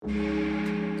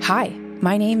Hi,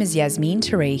 my name is Yasmin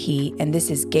Tarehi, and this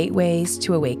is Gateways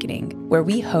to Awakening, where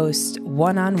we host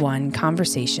one-on-one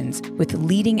conversations with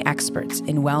leading experts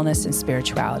in wellness and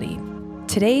spirituality.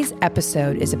 Today's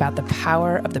episode is about the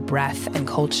power of the breath and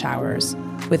cold showers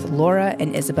with Laura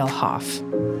and Isabel Hoff.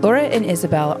 Laura and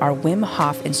Isabel are Wim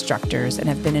Hof instructors and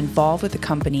have been involved with the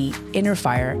company Inner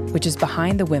Fire, which is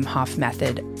behind the Wim Hof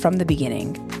method from the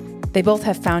beginning. They both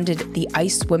have founded the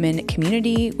Ice Women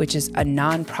Community, which is a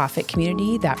nonprofit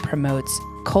community that promotes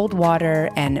cold water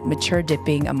and mature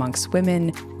dipping amongst women,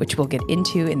 which we'll get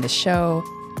into in the show.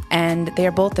 And they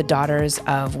are both the daughters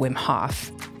of Wim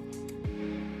Hof.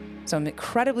 So I'm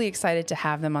incredibly excited to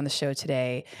have them on the show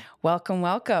today. Welcome,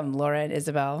 Laura and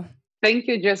Isabel. Thank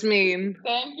you, Jasmine.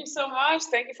 Thank you so much.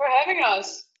 Thank you for having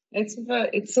us.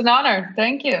 It's an honor.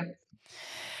 Thank you.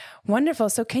 Wonderful.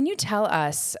 So can you tell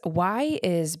us, why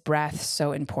is breath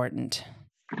so important?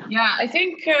 Yeah, I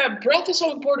think breath is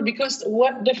so important because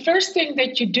the first thing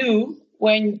that you do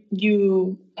when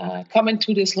you come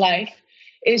into this life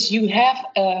is you have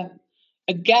a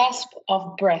gasp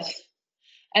of breath.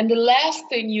 And the last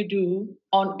thing you do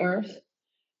on earth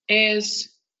is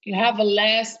you have a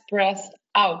last breath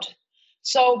out.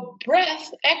 So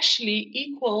breath actually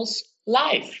equals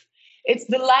life. It's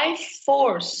the life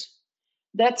force.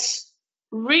 That's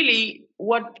really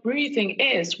what breathing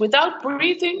is. Without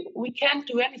breathing, we can't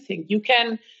do anything. You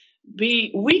can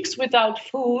be weeks without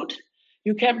food.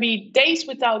 You can be days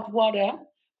without water,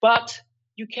 but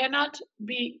you cannot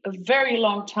be a very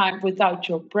long time without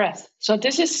your breath. So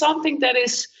this is something that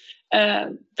is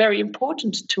very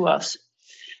important to us.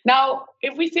 Now,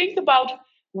 if we think about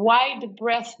why the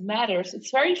breath matters,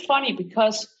 it's very funny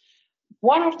because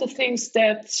one of the things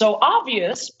that's so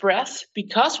obvious, breath,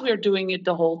 because we're doing it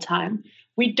the whole time,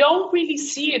 we don't really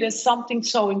see it as something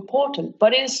so important,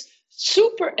 but it's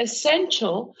super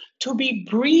essential to be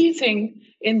breathing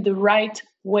in the right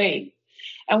way.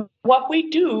 And what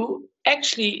we do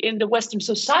actually in the Western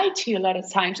society a lot of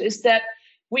times is that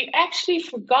we actually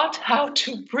forgot how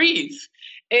to breathe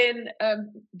in a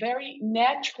very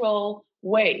natural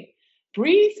way.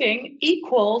 Breathing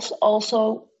equals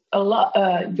also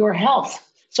your health.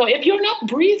 So if you're not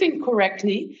breathing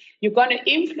correctly, you're going to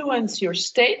influence your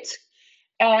state,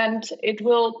 and it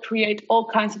will create all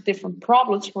kinds of different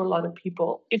problems for a lot of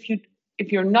people if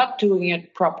you're not doing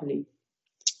it properly.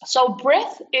 So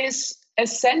breath is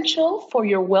essential for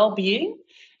your well-being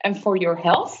and for your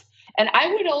health, and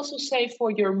I would also say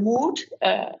for your mood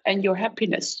and your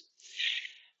happiness.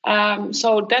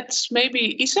 So that's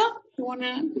maybe Isa. You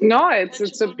wanna? No,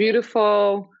 it's a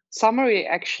beautiful summary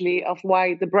actually of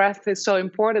why the breath is so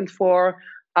important for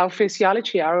our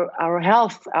physiology, our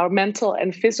health, our mental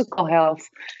and physical health.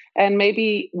 And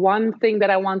maybe one thing that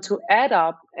I want to add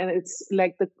up, and it's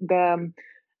like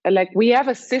like we have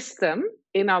a system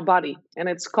in our body, and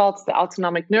it's called the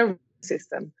autonomic nervous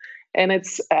system, and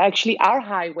it's actually our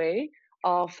highway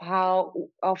of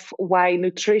why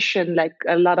nutrition, like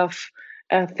a lot of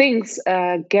things,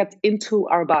 get into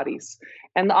our bodies.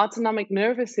 And the autonomic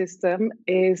nervous system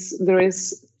you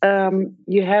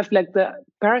have like the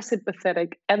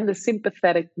parasympathetic and the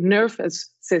sympathetic nervous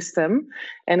system.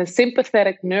 And a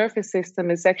sympathetic nervous system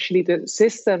is actually the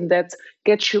system that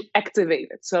gets you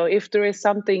activated. So if there is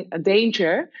a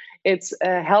danger, it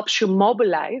helps you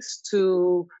mobilize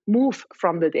to move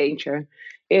from the danger.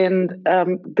 In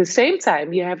the same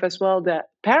time, you have as well the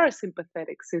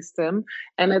parasympathetic system,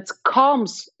 and it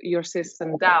calms your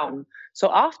system down. So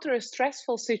after a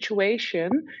stressful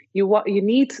situation, you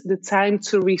need the time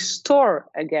to restore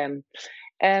again.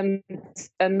 And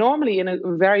normally in a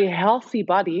very healthy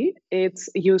body,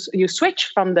 you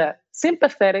switch from the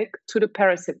sympathetic to the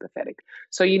parasympathetic.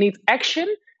 So you need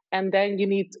action, and then you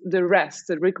need the rest,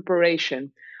 the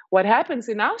recuperation. What happens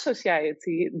in our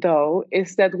society, though,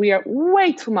 is that we are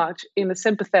way too much in the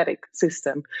sympathetic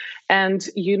system. And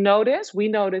we notice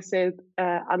it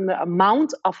on the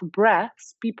amount of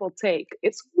breaths people take.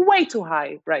 It's way too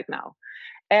high right now.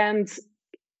 And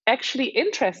actually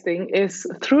interesting is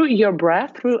through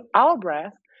our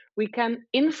breath, we can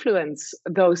influence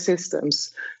those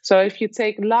systems. So if you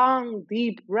take long,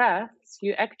 deep breaths,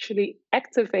 you actually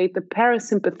activate the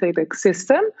parasympathetic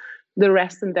system, the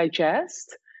rest and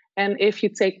digest. And if you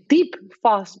take deep,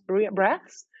 fast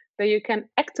breaths, then you can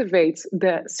activate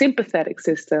the sympathetic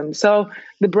system. So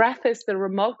the breath is the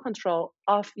remote control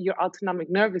of your autonomic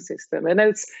nervous system. And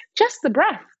it's just the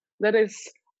breath that is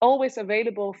always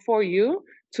available for you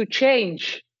to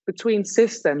change between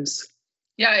systems.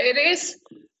 Yeah, it is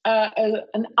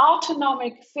an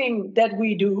autonomic thing that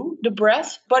we do, the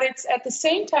breath, but it's at the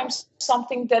same time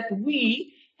something that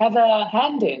we have a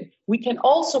hand in. We can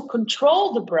also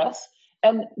control the breath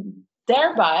and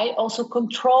thereby also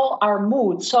control our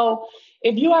mood. So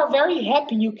if you are very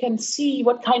happy, you can see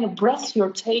what kind of breath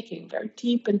you're taking, very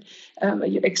deep and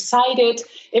you're excited.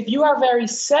 If you are very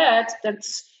sad,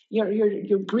 that's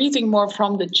you're breathing more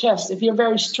from the chest. If you're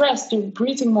very stressed, you're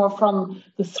breathing more from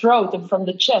the throat and from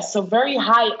the chest, so very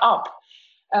high up.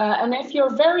 And if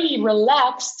you're very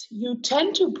relaxed, you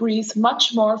tend to breathe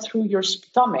much more through your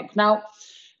stomach. Now,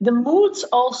 the moods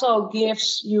also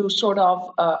gives you sort of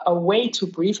a way to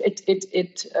breathe.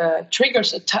 It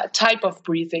triggers a type of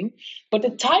breathing, but the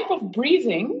type of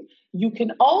breathing you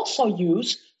can also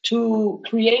use to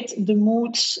create the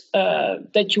moods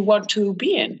that you want to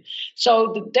be in.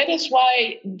 So that is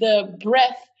why the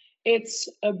breath, it's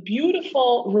a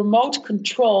beautiful remote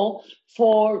control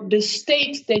for the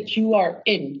state that you are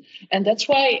in. And that's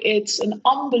why it's an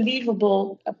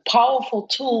unbelievable, powerful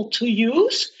tool to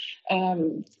use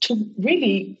to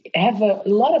really have a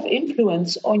lot of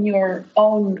influence on your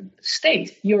own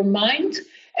state, your mind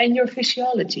and your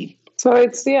physiology. So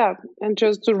it's, and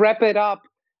just to wrap it up,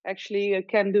 actually you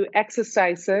can do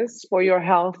exercises for your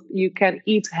health, you can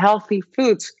eat healthy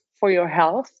foods for your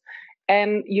health,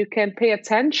 and you can pay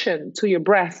attention to your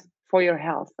breath for your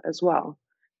health as well.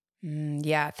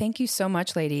 Yeah. Thank you so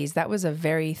much, ladies. That was a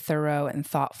very thorough and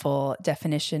thoughtful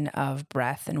definition of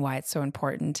breath and why it's so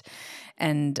important.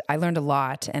 And I learned a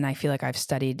lot, and I feel like I've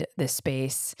studied this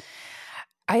space.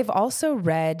 I've also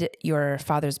read your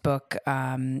father's book,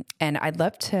 and I'd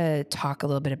love to talk a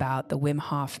little bit about the Wim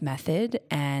Hof method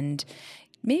and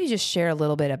maybe just share a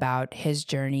little bit about his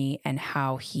journey and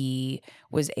how he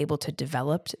was able to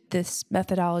develop this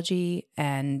methodology.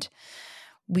 And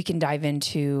we can dive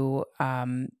into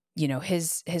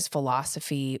his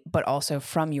philosophy, but also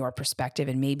from your perspective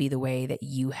and maybe the way that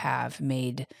you have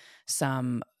made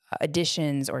some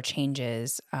additions or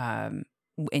changes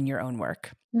in your own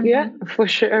work. Yeah, for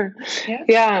sure.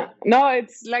 Yeah. No,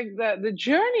 it's like the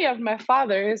journey of my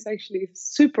father is actually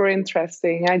super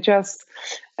interesting. I just,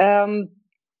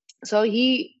 so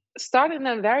he started in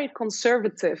a very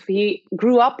conservative, he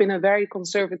grew up in a very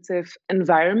conservative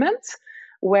environment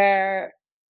where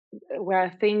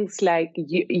things like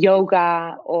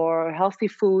yoga or healthy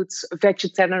foods,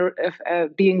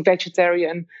 being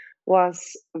vegetarian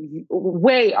was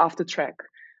way off the track.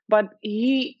 But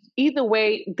he either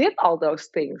way did all those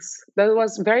things. That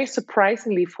was very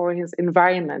surprisingly for his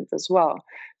environment as well.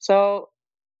 So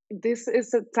this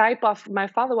is a type of, my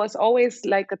father was always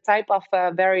like a type of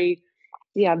very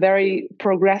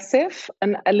progressive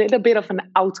and a little bit of an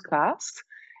outcast.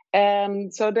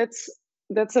 And so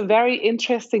that's a very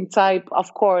interesting type,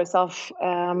 of course, of,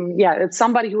 it's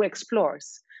somebody who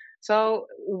explores. So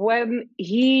when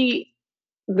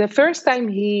the first time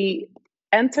he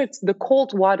entered the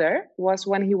cold water was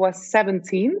when he was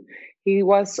 17. He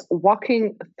was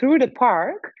walking through the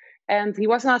park and he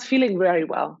was not feeling very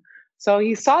well. So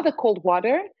he saw the cold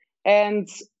water, and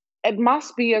it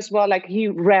must be as well, like he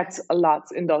read a lot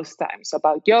in those times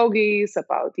about yogis,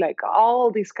 about like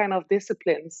all these kind of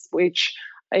disciplines, which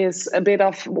was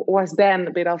then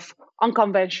a bit of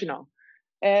unconventional.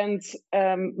 And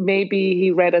maybe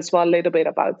he read as well a little bit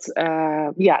about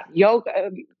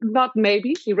yoga. Not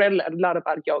maybe, he read a lot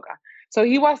about yoga. So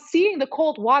he was seeing the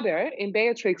cold water in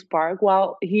Beatrix Park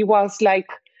while he was like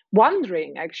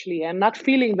wandering actually and not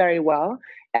feeling very well.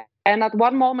 And at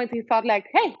one moment he thought like,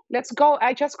 hey, let's go.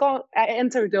 I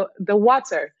entered the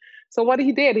water. So what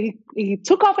he did, he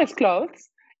took off his clothes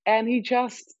and he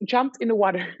just jumped in the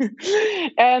water.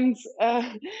 and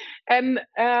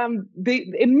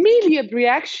the immediate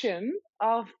reaction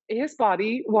of his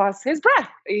body was his breath.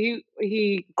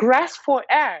 He grasped for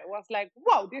air. It was like,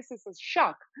 whoa, this is a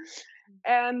shock.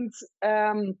 And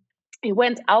he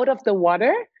went out of the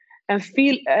water and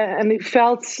he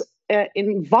felt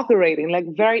invigorating, like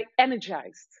very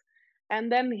energized. And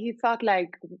then he thought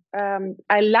like,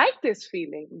 I like this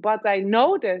feeling, but I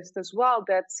noticed as well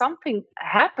that something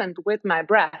happened with my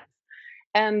breath.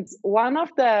 And one of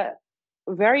the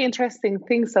very interesting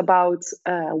things about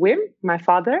Wim, my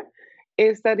father,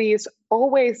 is that he is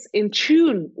always in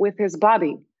tune with his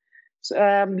body. So,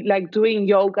 like doing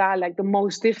yoga, like the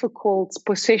most difficult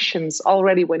positions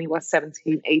already when he was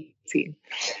 17, 18.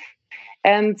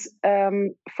 And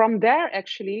from there,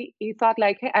 actually, he thought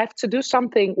like, hey, I have to do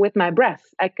something with my breath.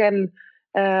 I can.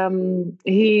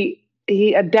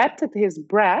 He adapted his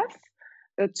breath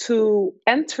to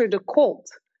enter the cold.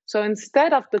 So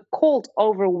instead of the cold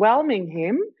overwhelming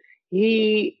him,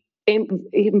 he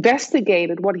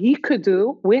investigated what he could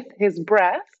do with his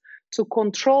breath to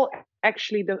control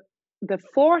actually the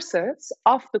forces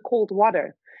of the cold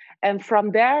water. And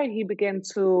from there, he began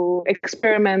to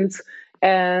experiment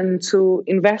and to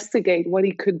investigate what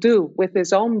he could do with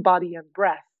his own body and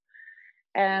breath.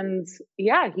 And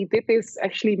yeah, he did this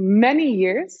actually many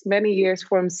years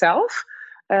for himself.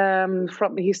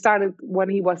 He started when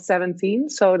he was 17,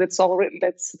 so that's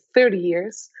 30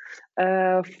 years,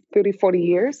 30, 40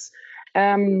 years.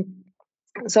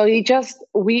 So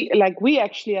we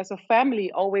actually as a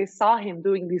family always saw him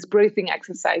doing these breathing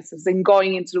exercises and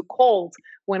going into the cold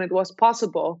when it was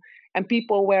possible. And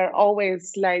people were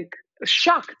always like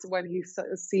shocked when he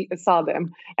saw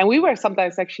them. And we were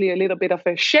sometimes actually a little bit of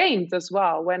ashamed as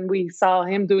well when we saw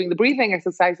him doing the breathing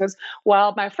exercises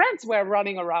while my friends were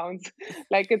running around.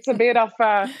 Like it's a bit of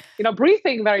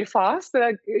breathing very fast.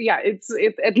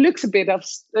 It looks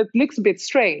a bit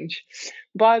strange.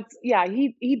 But yeah,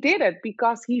 he did it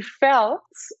because he felt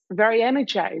very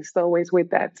energized always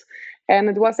with that. And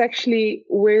it was actually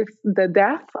with the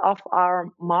death of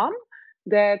our mom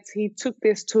that he took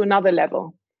this to another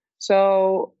level.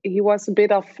 So he was a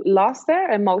bit of lost there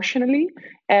emotionally.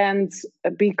 And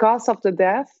because of the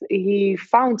death, he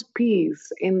found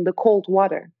peace in the cold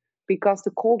water, because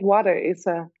the cold water is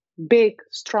a big,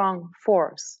 strong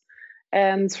force.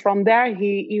 And from there,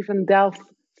 he even delved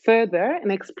further in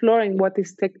exploring what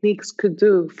these techniques could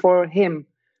do for him,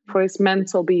 for his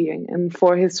mental being and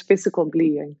for his physical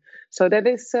being. So that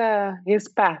is his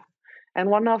path.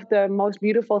 And one of the most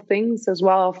beautiful things as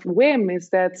well of Wim is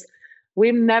that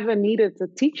Wim never needed a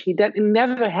teacher. He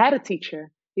never had a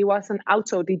teacher. He was an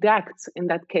autodidact in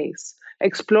that case,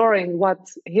 exploring what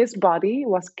his body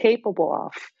was capable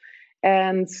of.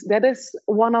 And that is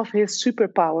one of his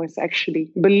superpowers,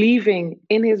 actually, believing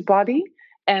in his body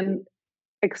and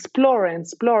explore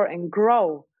and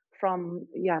grow from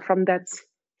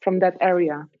that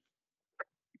area.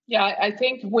 Yeah, I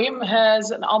think Wim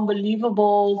has an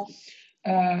unbelievable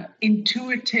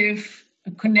intuitive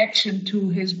connection to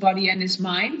his body and his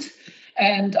mind.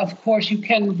 And of course, you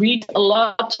can read a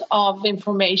lot of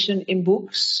information in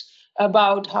books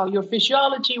about how your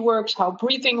physiology works, how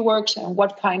breathing works, and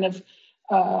what kind of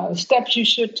steps you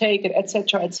should take, et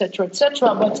cetera, et cetera, et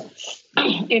cetera. But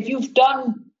if you've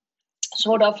done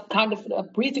sort of kind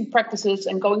of breathing practices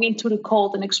and going into the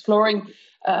cold and exploring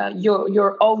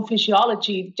your own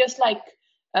physiology, just like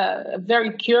a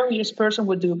very curious person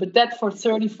would do, but that for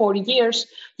 30, 40 years,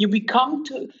 you're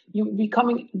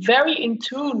becoming very in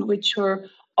tune with your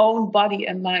own body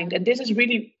and mind. And this is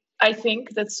really, I think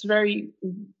that's very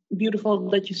beautiful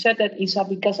that you said that, Isa,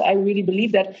 because I really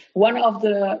believe that one of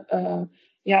the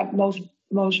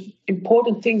most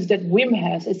important things that Wim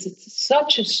has is it's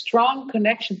such a strong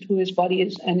connection to his body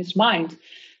and his mind.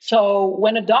 So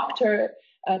when a doctor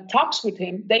talks with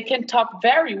him, they can talk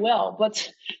very well,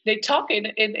 but they talk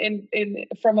in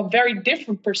from a very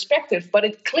different perspective, but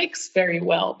it clicks very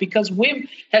well because Wim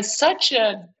has such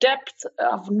a depth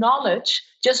of knowledge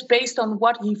just based on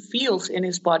what he feels in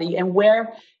his body and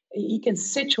where he can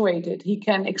situate it, he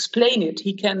can explain it,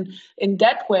 he can in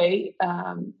that way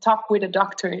talk with a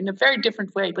doctor in a very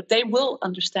different way, but they will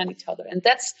understand each other. And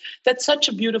that's such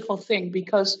a beautiful thing,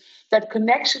 because that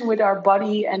connection with our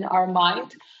body and our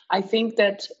mind, I think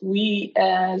that we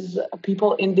as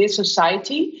people in this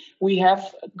society, we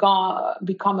have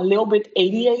become a little bit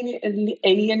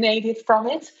alienated from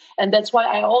it. And that's why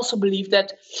I also believe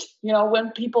that,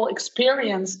 when people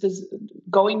experience this,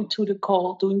 going to the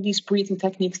cold, doing these breathing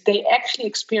techniques, they actually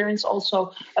experience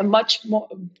also a much more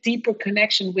deeper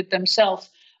connection with themselves,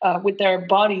 with their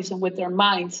bodies and with their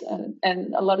minds.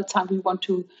 And a lot of times we want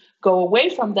to go away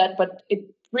from that, but it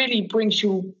really brings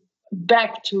you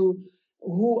back to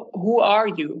who are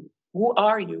you? Who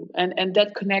are you? And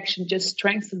that connection just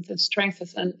strengthens and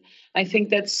strengthens. And I think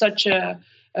that's such a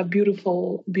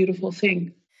beautiful, beautiful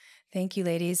thing. Thank you,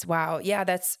 ladies. Wow. Yeah,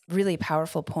 that's really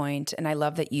powerful point. And I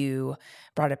love that you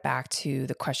brought it back to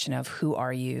the question of who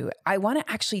are you? I want to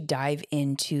actually dive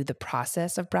into the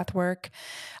process of breath work.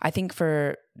 I think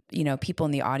for, people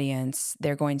in the audience,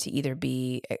 they're going to either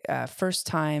be first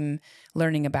time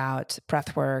learning about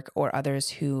breath work, or others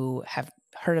who have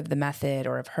heard of the method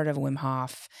or have heard of Wim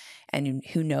Hof and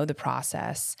who know the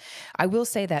process. I will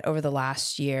say that over the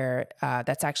last year,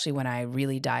 that's actually when I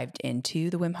really dived into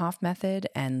the Wim Hof method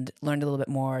and learned a little bit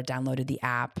more, downloaded the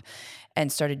app,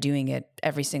 and started doing it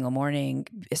every single morning,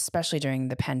 especially during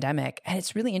the pandemic. And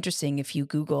it's really interesting if you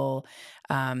Google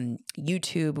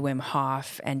YouTube Wim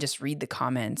Hof and just read the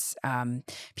comments.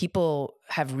 People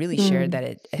have really shared that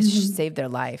it has saved their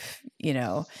life,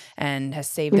 and has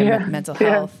saved their mental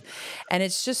health. And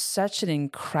it's just such an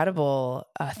incredible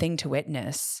thing to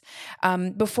witness.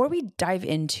 Before we dive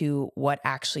into what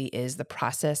actually is the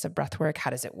process of breathwork, how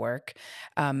does it work?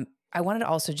 I wanted to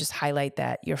also just highlight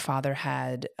that your father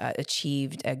had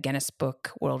achieved a Guinness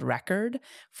Book World Record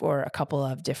for a couple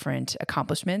of different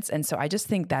accomplishments. And so I just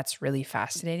think that's really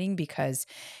fascinating because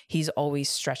he's always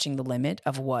stretching the limit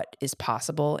of what is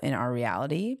possible in our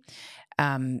reality.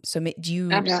 So do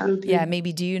you, Absolutely.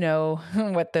 maybe do you know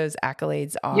what those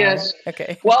accolades are? Yes.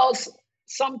 Okay. Well,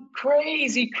 some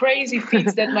crazy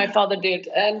feats that my father did.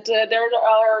 And there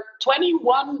are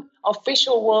 21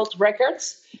 official world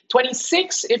records,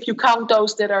 26 if you count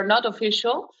those that are not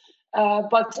official.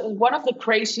 But one of the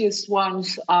craziest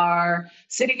ones are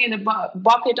sitting in a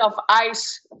bucket of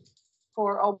ice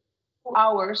for 2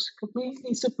 hours,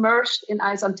 completely submerged in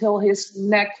ice until his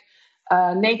neck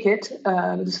naked.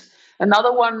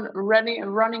 Another one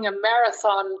running a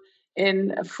marathon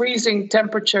in freezing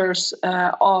temperatures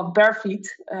or bare feet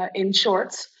in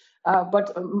shorts.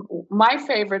 But my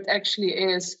favorite actually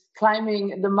is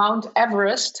climbing the Mount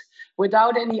Everest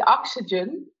without any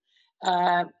oxygen.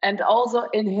 And also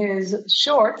in his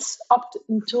shorts up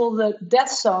until the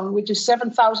death zone, which is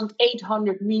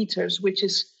 7,800 meters, which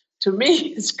is, to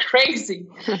me, it's crazy.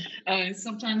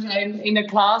 Sometimes I'm in a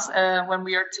class when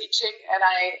we are teaching, and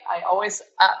I always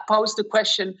pose the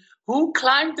question, who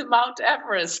climbed the Mount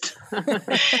Everest?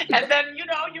 And then, you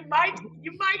might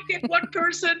get one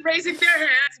person raising their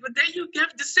hands, but then you give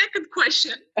the second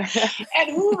question.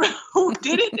 And who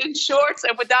did it in shorts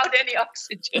and without any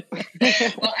oxygen?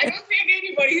 Well, I don't think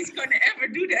anybody's going to ever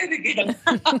do that again.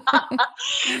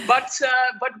 but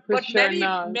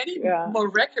sure many more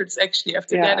records actually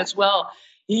after that as well.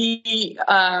 He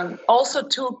also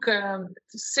took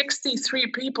 63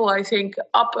 people, I think,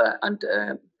 up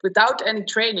without any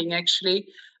training, actually,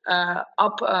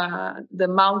 up the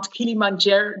Mount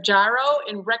Kilimanjaro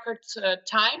in record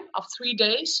time of 3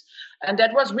 days. And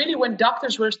that was really when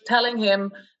doctors were telling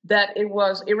him that it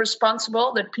was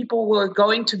irresponsible, that people were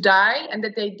going to die, and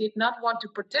that they did not want to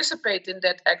participate in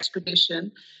that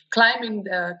expedition, climbing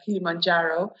the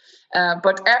Kilimanjaro.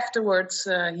 But afterwards,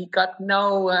 he got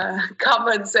no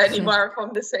comments anymore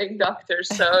from the same doctors.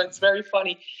 So it's very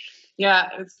funny. Yeah,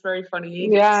 it's very funny.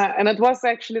 Yeah, and it was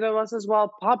actually, there was as well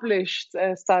published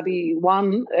study.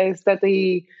 One is that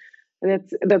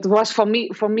that was for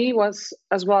me was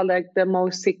as well like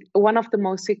one of the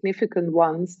most significant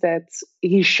ones, that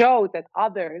he showed that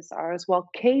others are as well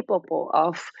capable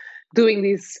of doing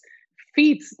these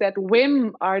feats that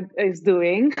Wim is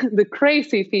doing, the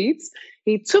crazy feats.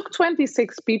 He took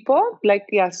 26 people,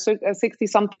 60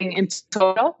 something in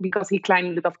total, because he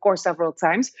climbed it, of course, several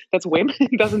times. That's Wim.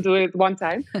 He doesn't do it one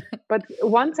time. But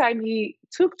one time he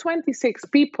took 26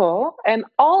 people, and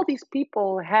all these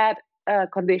people had a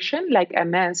condition like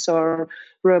MS or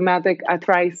rheumatic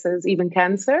arthritis, even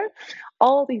cancer.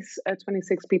 All these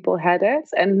 26 people had it.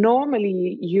 And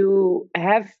normally you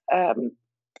have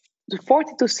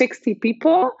 40 to 60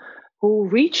 people who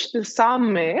reach the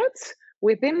summit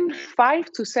within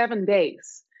 5 to 7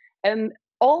 days. And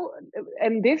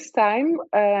this time,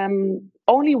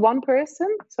 only one person,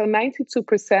 so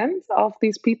 92% of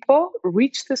these people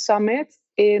reached the summit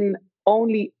in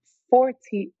only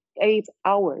 48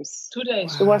 hours. 2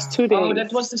 days. Wow. It was 2 days. Oh,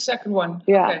 that was the second one.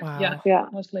 Yeah. Okay.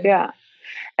 Wow. Yeah.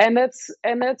 And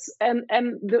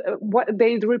what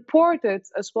they reported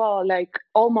as well, like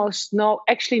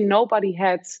nobody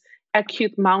had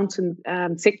acute mountain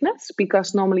sickness,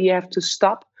 because normally you have to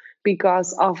stop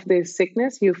because of this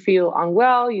sickness. You feel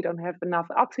unwell, you don't have enough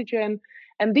oxygen,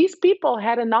 and these people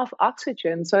had enough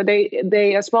oxygen, so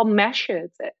they as well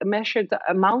measured the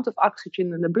amount of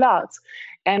oxygen in the blood,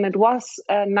 and it was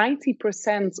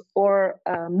 90% or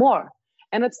more.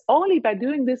 And it's only by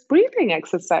doing these breathing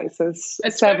exercises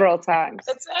several times.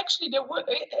 It's actually, there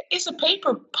is a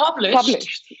paper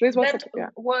published This was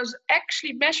was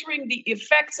actually measuring the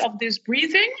effects of this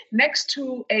breathing next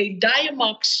to a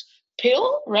Diamox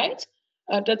pill, right?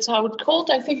 That's how it's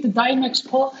called. I think the Diamox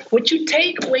pill, what you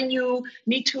take when you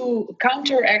need to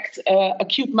counteract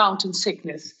acute mountain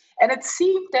sickness. And it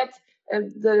seemed that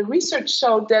the research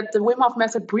showed that the Wim Hof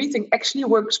method breathing actually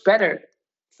works better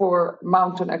for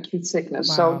mountain acute sickness.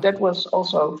 Wow. So that was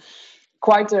also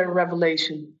quite a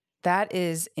revelation. That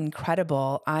is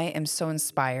incredible. I am so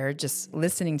inspired just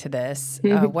listening to this.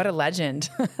 What a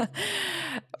legend.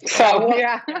 So,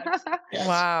 yeah.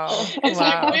 Wow. It's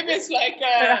like Wim is like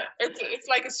it's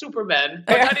like a Superman,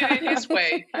 but not in his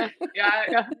way.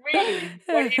 Yeah, really.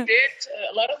 What he did,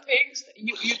 a lot of things.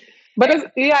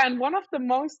 And one of the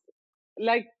most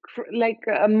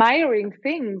admiring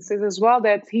things is as well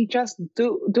that he just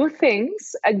do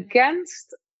things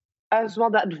against as well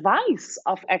the advice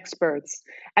of experts.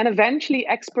 And eventually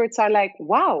experts are like,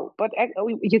 wow, but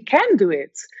you can do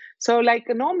it. So like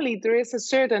normally there is a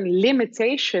certain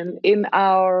limitation in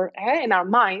our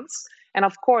minds. And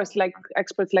of course, like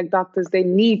experts like doctors, they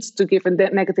need to give a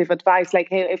negative advice, like,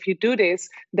 hey, if you do this,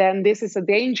 then this is a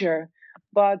danger.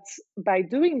 But by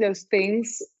doing those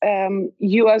things,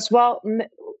 you as well,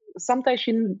 sometimes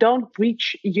you don't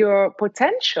reach your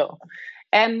potential.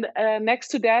 And next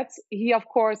to that, he, of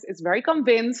course, is very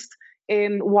convinced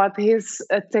in what his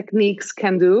techniques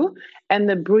can do. And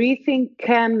the breathing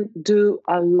can do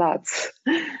a lot.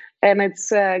 And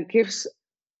it's a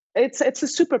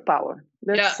superpower.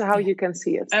 That's how you can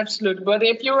see it. Absolutely. But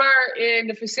if you are in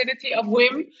the vicinity of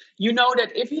Wim, you know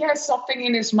that if he has something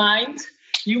in his mind,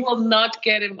 you will not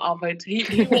get him off it. He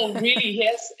will really,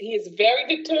 he is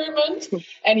very determined,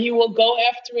 and he will go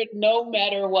after it no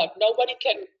matter what. Nobody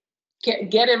can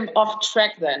get him off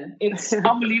track then. It's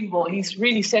unbelievable. He's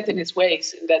really set in his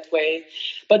ways in that way.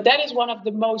 But that is one of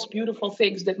the most beautiful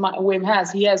things that Wim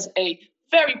has. He has a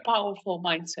very powerful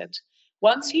mindset.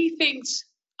 Once he thinks,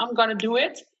 I'm going to do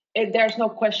it, there's no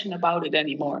question about it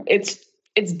anymore. It's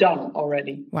done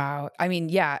already. Wow. I mean,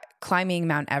 yeah, climbing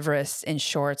Mount Everest in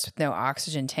shorts with no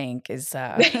oxygen tank is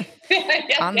on the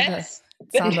list.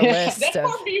 That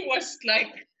for me was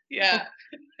like, yeah.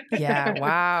 Yeah.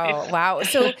 Wow.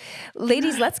 So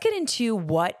ladies, let's get into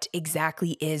what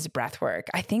exactly is breathwork.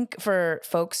 I think for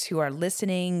folks who are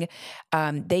listening,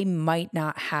 they might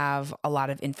not have a lot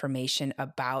of information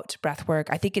about breathwork.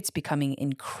 I think it's becoming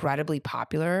incredibly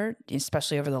popular,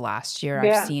 especially over the last year.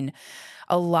 Yeah. I've seen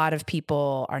a lot of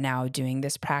people are now doing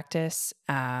this practice.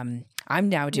 I'm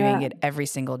now doing it every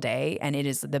single day, and it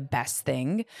is the best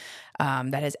thing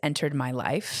that has entered my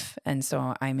life. And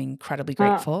so I'm incredibly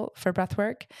grateful for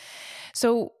breathwork.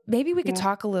 So maybe we could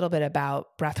talk a little bit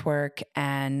about breathwork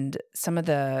and some of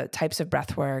the types of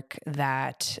breathwork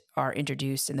that are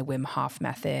introduced in the Wim Hof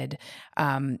method.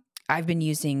 I've been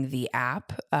using the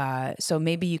app. So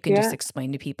maybe you can just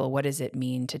explain to people, what does it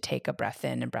mean to take a breath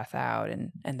in and breath out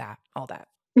and all that?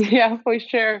 Yeah, for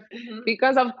sure. Mm-hmm.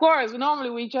 Because of course, normally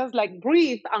we just like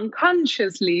breathe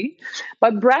unconsciously,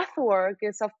 but breath work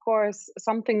is of course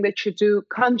something that you do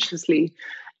consciously.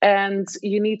 And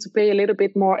you need to pay a little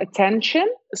bit more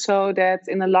attention so that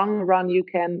in the long run, you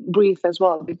can breathe as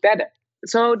well a bit better.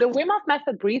 So the Wim Hof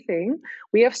method breathing,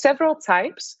 we have several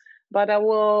types, but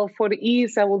for the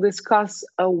ease, I will discuss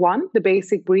one, the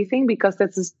basic breathing, because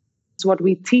that's what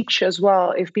we teach as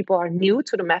well if people are new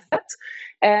to the method.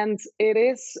 And it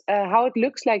is how it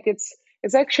looks like. It's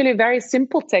actually a very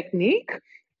simple technique,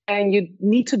 and you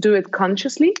need to do it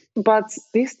consciously. But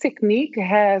this technique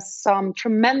has some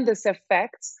tremendous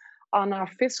effects on our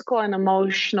physical and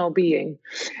emotional being.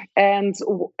 And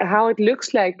how it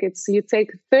looks like, it's you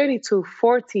take 30 to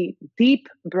 40 deep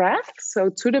breaths, so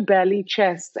to the belly,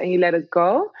 chest, and you let it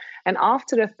go. And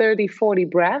after the 30, 40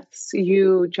 breaths,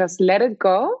 you just let it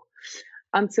go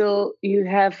until you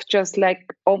have just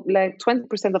like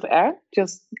 20% of air,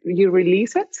 just you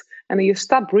release it, and then you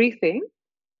stop breathing.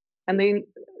 And then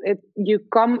you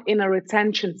come in a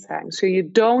retention time. So you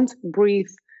don't breathe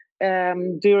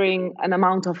during an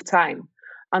amount of time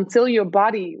until your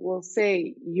body will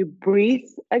say you breathe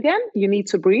again. You need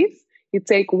to breathe. You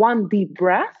take one deep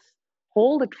breath,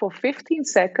 hold it for 15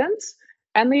 seconds,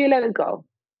 and then you let it go.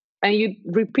 And you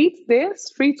repeat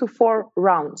this 3 to 4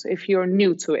 rounds if you're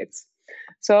new to it.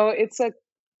 So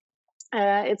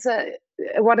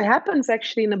what happens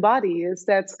actually in the body is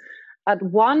that at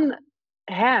one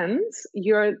hand,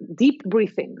 you're deep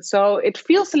breathing. So it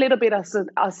feels a little bit as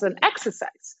an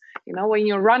exercise. You know, when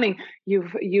you're running,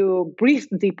 you breathe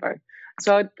deeper.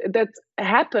 So that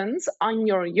happens on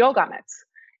your yoga mat.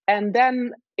 And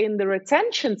then in the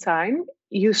retention time,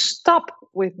 you stop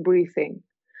with breathing.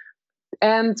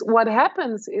 And what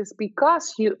happens is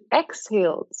because you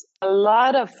exhaled a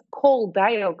lot of coal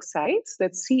dioxide,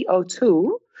 that's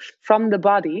CO2, from the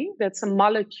body, that's a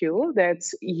molecule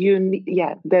that's you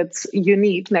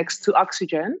need next to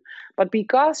oxygen. But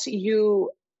because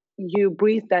you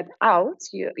breathe that out,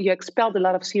 you expelled a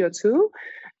lot of CO2,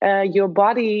 your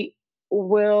body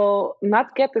will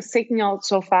not get the signal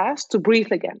so fast to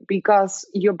breathe again, because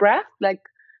your breath,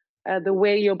 the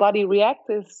way your body reacts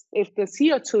is if the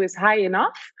CO2 is high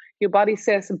enough, your body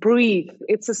says, breathe.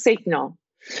 It's a signal.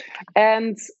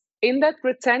 And in that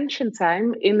retention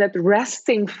time, in that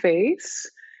resting phase,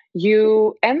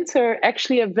 you enter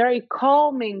actually a very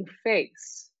calming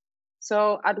phase.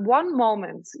 So at one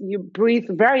moment, you breathe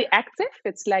very active.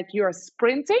 It's like you're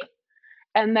sprinting.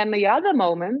 And then the other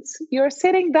moment, you're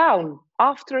sitting down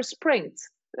after a sprint.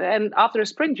 And after a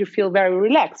sprint, you feel very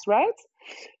relaxed, right?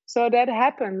 So that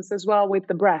happens as well with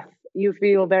the breath. You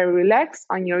feel very relaxed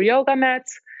on your yoga mat.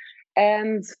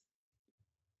 And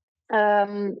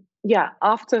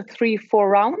after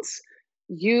 3-4 rounds,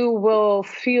 you will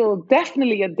feel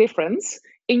definitely a difference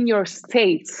in your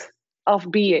state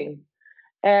of being.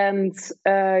 And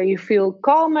you feel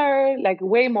calmer, like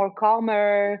way more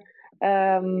calmer.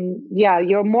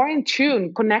 You're more in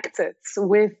tune, connected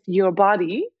with your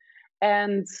body.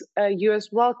 And you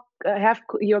as well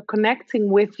you're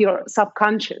connecting with your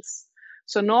subconscious.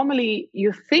 So normally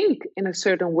you think in a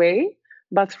certain way,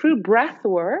 but through breath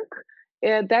work,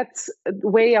 that's a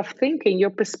way of thinking, your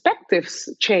perspectives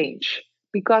change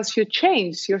because you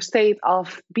change your state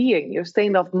of being, your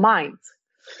state of mind.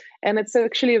 And it's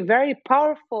actually a very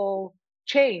powerful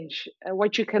change,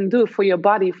 what you can do for your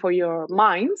body, for your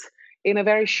mind, in a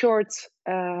very short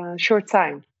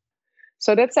time.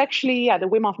 So that's actually the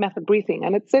Wim Hof method breathing,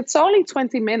 and it's only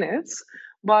 20 minutes,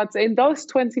 but in those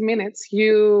 20 minutes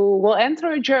you will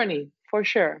enter a journey for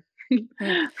sure.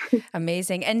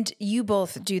 Amazing. And you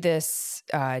both do this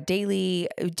daily.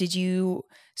 Did you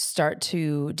start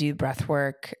to do breath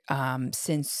work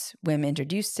since Wim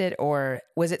introduced it, or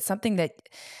was it something that,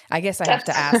 I guess I have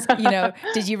to ask,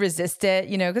 did you resist it?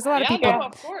 Because a lot of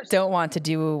people don't want to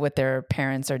do what their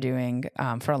parents are doing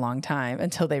for a long time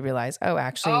until they realize,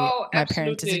 actually, my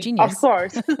parent is a genius. Of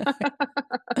course.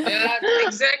 Yeah,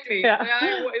 exactly. Yeah.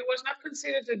 It was not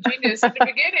considered a genius. In the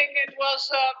beginning, it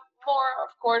was more,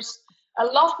 of course, I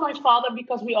loved my father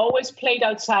because we always played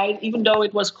outside, even though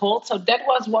it was cold. So that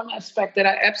was one aspect that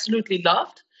I absolutely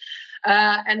loved.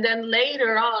 And then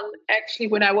later on, actually,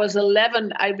 when I was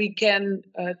 11, I began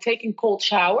taking cold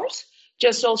showers,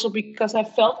 just also because I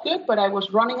felt good, but I was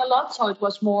running a lot. So it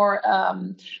was more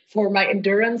for my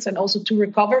endurance and also to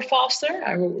recover faster.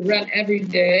 I ran every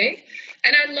day.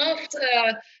 And I loved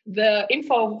the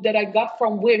info that I got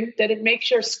from Wim, that it makes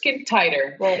your skin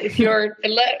tighter. Well, if you're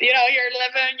 11,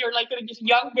 you're like a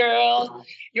young girl,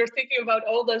 you're thinking about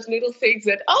all those little things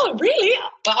that, really?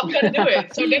 Well, I'm going to do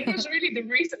it. So that was really the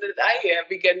reason that I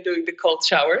began doing the cold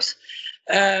showers.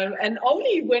 And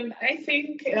only when I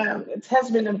think it has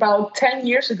been about 10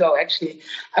 years ago, actually,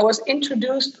 I was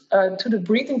introduced to the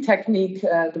breathing technique,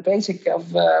 the basic of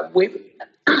Wim.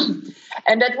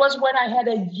 And that was when I had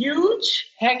a huge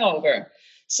hangover.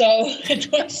 So I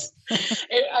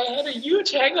had a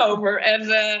huge hangover, and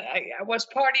I was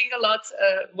partying a lot,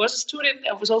 was a student,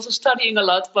 I was also studying a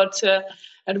lot, but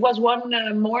it was one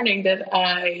morning that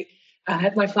I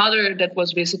had my father that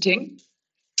was visiting,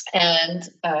 and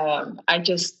I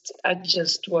just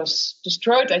was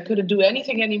destroyed. I couldn't do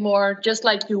anything anymore, just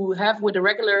like you have with a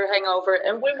regular hangover.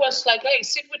 And we was like, hey,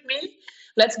 sit with me.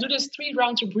 Let's do this 3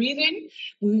 rounds of breathing.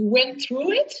 We went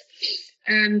through it,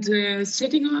 and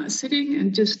sitting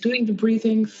and just doing the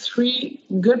breathing, 3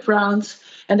 good rounds.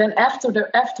 And then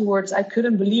afterwards, I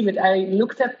couldn't believe it. I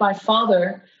looked at my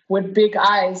father with big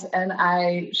eyes, and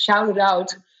I shouted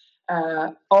out,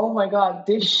 oh my God,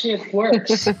 this shit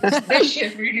works. This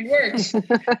shit really works. So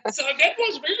that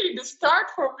was really the start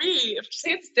for me.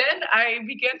 Since then, I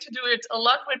began to do it a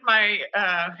lot with my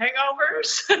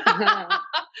hangovers.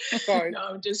 No,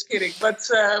 I'm just kidding. But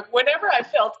whenever I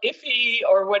felt iffy,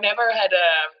 or whenever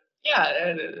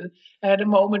I had a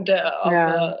moment of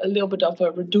a little bit of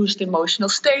a reduced emotional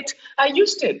state, I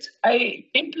used it. I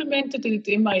implemented it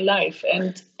in my life.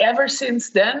 And ever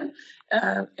since then,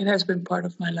 it has been part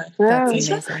of my life. That's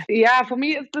amazing. Yeah, for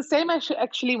me, it's the same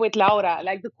actually with Laura.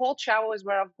 Like the cold showers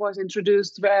were, of course,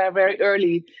 introduced very, very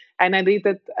early. And I did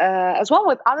it as well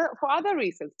for other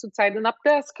reasons, to tighten up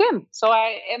the skin. So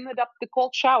I ended up the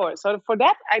cold shower. So for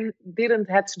that, I didn't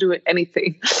have to do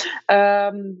anything.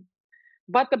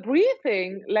 But the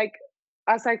breathing, like,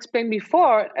 as I explained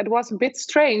before, it was a bit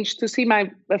strange to see my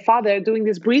father doing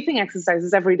these breathing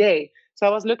exercises every day. So I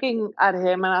was looking at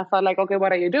him and I thought, like, okay,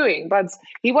 what are you doing? But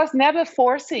he was never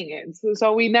forcing it.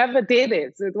 So we never did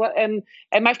it. And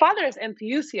my father is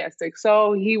enthusiastic.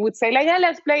 So he would say, like, yeah,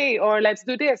 let's play, or let's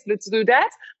do this, let's do that.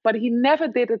 But he never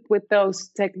did it with those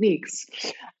techniques.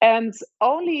 And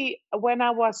only when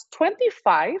I was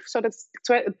 25, so that's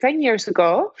 10 years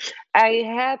ago, I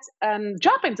had a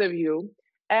job interview,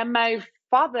 and my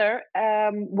father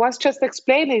was just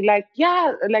explaining, like,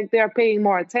 they're paying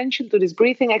more attention to these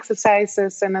breathing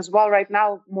exercises, and as well right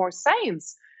now more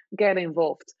science get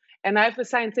involved. And I have a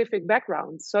scientific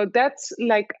background, so that's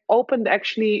like opened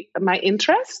actually my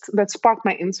interest, that sparked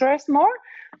my interest more.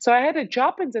 So I had a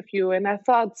job interview, and I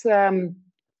thought, and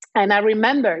I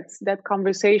remembered that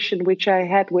conversation which I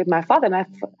had with my father,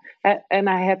 and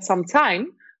I had some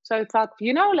time. So I thought,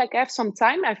 like, I have some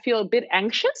time, I feel a bit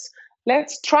anxious.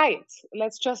 Let's try it.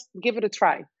 Let's just give it a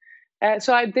try.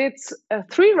 So I did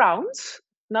 3 rounds,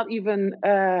 not even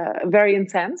very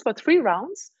intense, but 3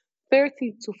 rounds,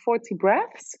 30 to 40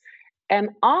 breaths. And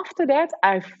after that,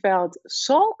 I felt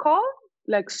so calm,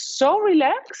 like so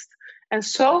relaxed and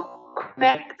so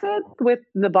connected with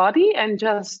the body and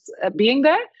just being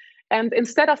there. And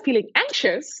instead of feeling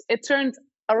anxious, it turned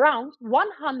around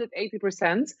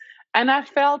 180%. And I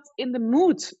felt in the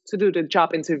mood to do the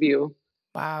job interview.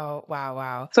 Wow, wow,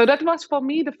 wow. So that was for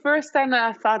me the first time that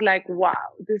I thought like, wow,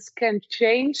 this can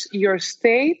change your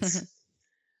state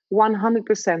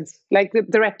 100%, like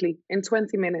directly in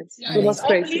 20 minutes. Yeah, It was it's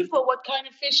crazy. unbelievable what kind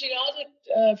of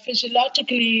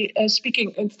physiologically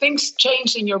speaking, things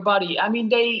change in your body. I mean,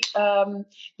 they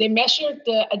measured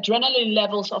the adrenaline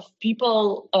levels of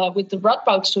people with the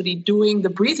Radboud study doing the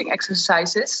breathing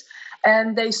exercises.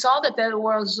 And they saw that there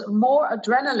was more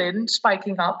adrenaline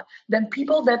spiking up than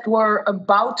people that were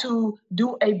about to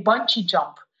do a bungee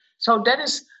jump. So that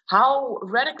is how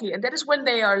radically, and that is when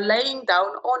they are laying down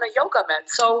on a yoga mat.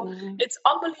 So it's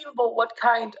unbelievable what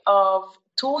kind of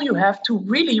tool you have to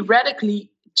really radically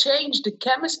change the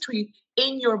chemistry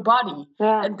in your body.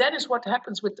 Yeah. And that is what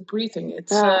happens with the breathing.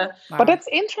 It's wow. But that's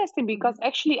interesting because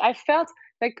actually I felt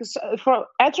like for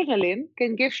adrenaline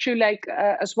can give you like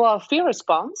as well a fear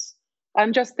response.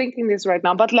 I'm just thinking this right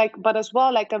now, but as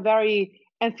well like a very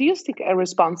enthusiastic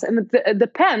response, and it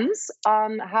depends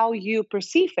on how you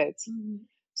perceive it. Mm-hmm.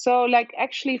 So like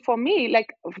actually for me,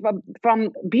 like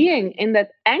from being in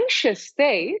that anxious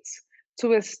state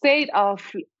to a state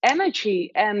of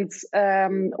energy and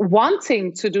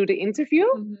wanting to do the interview,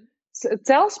 so it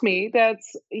tells me that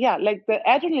like the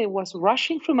adrenaline was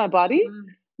rushing through my body,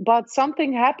 but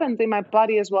something happened in my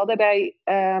body as well that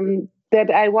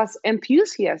I was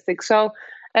enthusiastic. So,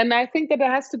 and I think that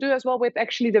it has to do as well with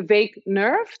actually the vagus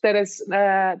nerve that is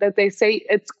that they say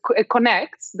it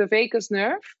connects the vagus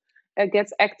nerve. It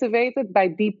gets activated by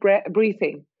deep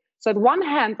breathing. So at one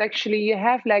hand, actually, you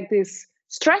have like these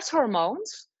stress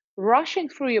hormones rushing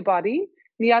through your body.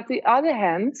 At the other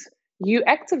hand, you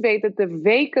activated the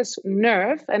vagus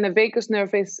nerve, and the vagus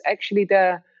nerve is actually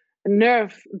the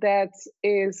nerve that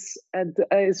is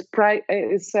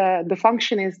the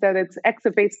function is that it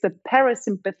activates the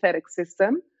parasympathetic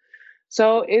system.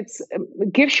 So it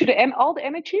gives you all the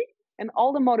energy and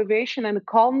all the motivation and the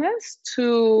calmness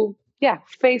to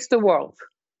face the world.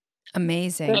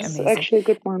 Amazing. That's actually a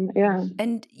good one. Yeah.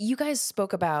 And you guys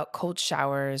spoke about cold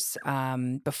showers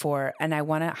before, and I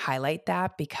want to highlight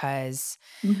that because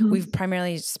we've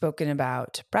primarily spoken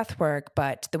about breath work,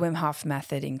 but the Wim Hof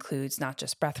method includes not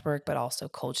just breath work, but also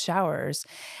cold showers.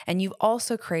 And you've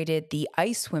also created the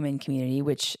Ice Women community,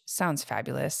 which sounds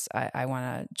fabulous. I want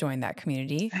to join that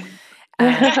community.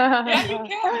 Yeah, you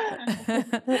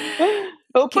can.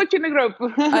 We'll put you in a group.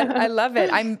 I love it.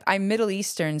 I'm Middle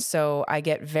Eastern, so I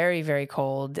get very, very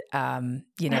cold. My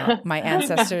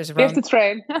ancestors you have to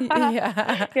train.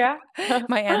 Yeah.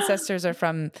 My ancestors are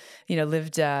from,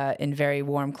 lived in very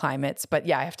warm climates, but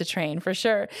I have to train for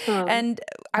sure. And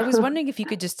I was wondering if you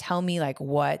could just tell me like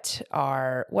what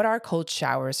are cold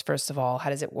showers, first of all? How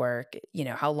does it work?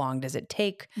 How long does it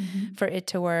take for it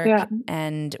to work? Yeah.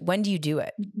 And when do you do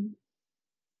it?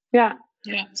 Yeah.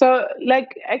 So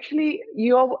like actually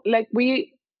we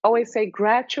always say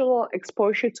gradual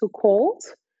exposure to cold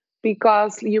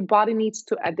because your body needs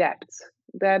to adapt.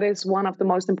 That is one of the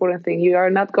most important things. You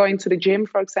are not going to the gym,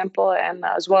 for example, and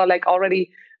as well like already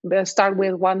start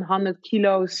with 100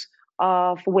 kilos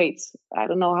of weight. I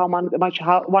don't know how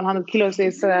 100 kilos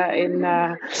is in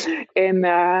Libra,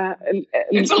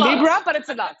 but it's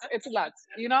a lot. It's a lot.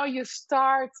 You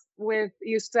start with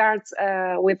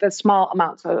a small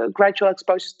amount, so gradual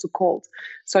exposure to cold.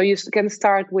 So you can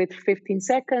start with 15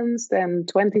 seconds, then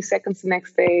 20 seconds the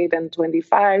next day, then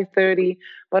 25, 30,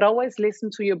 but always listen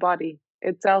to your body.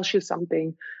 It tells you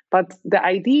something. But the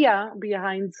idea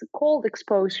behind cold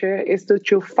exposure is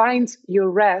that you find your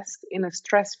rest in a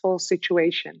stressful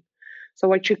situation. So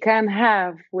what you can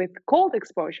have with cold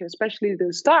exposure, especially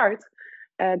the start,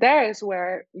 there is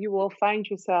where you will find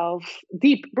yourself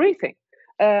deep breathing.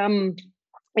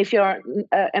 If you're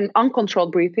an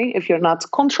uncontrolled breathing, if you're not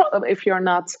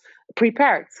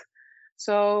prepared.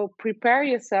 So prepare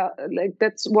yourself. Like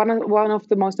that's one of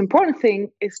the most important thing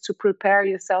is to prepare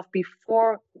yourself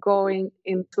before going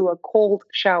into a cold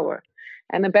shower.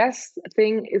 And the best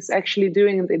thing is actually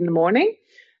doing it in the morning.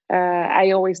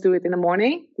 I always do it in the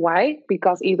morning. Why?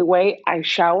 Because either way, I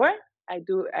shower. I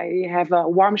have a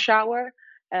warm shower,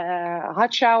 a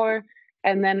hot shower,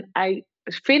 and then I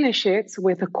finish it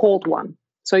with a cold one.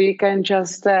 So you can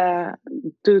just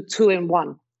do 2 in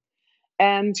 1,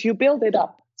 and you build it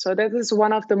up. So that is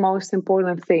one of the most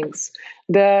important things.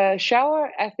 The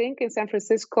shower, I think, in San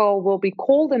Francisco will be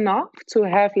cold enough to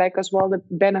have like as well the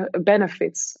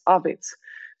benefits of it.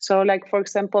 So like, for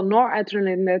example,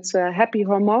 noradrenaline, that's a happy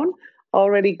hormone,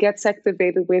 already gets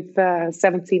activated with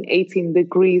 17, 18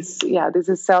 degrees. Yeah, this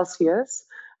is Celsius.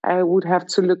 I would have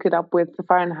to look it up with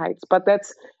Fahrenheit. But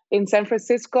that's in San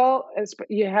Francisco,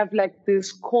 you have like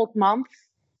this cold month.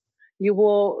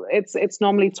 It's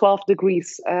normally 12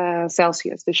 degrees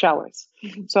Celsius, the showers.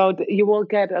 Mm-hmm. So you will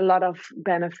get a lot of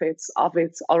benefits of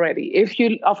it already. If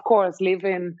you, of course, live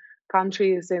in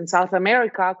countries in South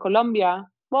America, Colombia,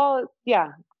 well,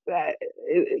 yeah,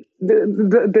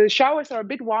 the showers are a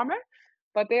bit warmer,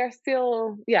 but they are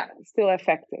still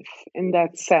effective in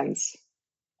that sense.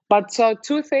 But so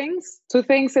two things,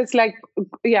 it's like,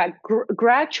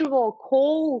 gradual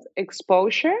cold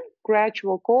exposure.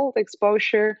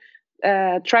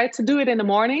 Try to do it in the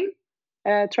morning.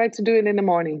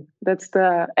 That's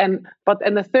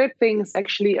the third thing is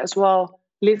actually as well,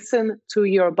 listen to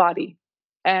your body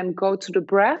and go to the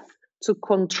breath to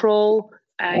control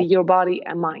your body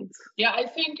and mind. Yeah, I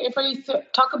think if we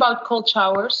talk about cold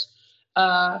showers,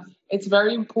 it's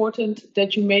very important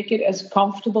that you make it as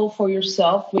comfortable for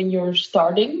yourself when you're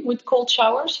starting with cold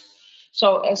showers.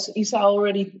 So as Isa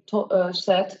already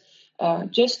said,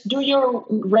 just do your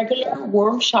regular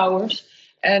warm showers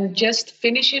and just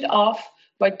finish it off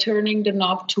by turning the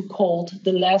knob to cold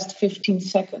the last 15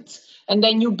 seconds. And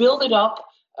then you build it up,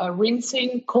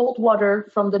 rinsing cold water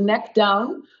from the neck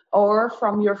down or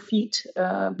from your feet,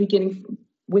 beginning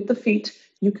with the feet.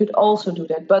 You could also do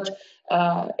that. But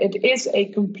it is a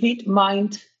complete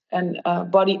mind and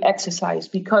body exercise,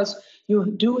 because you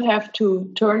do have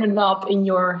to turn a knob in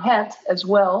your head as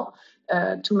well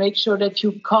to make sure that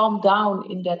you calm down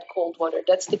in that cold water.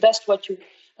 That's the best what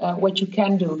you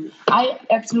can do. I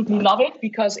absolutely love it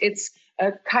because it's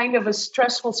a kind of a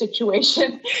stressful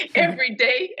situation every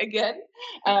day again.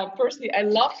 Personally, I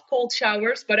love cold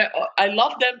showers, but I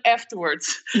love them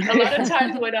afterwards. A lot of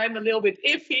times when I'm a little bit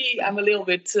iffy, I'm a little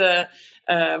bit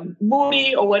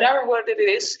moody or whatever what it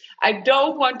is, I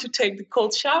don't want to take the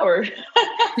cold shower.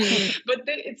 But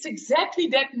it's exactly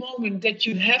that moment that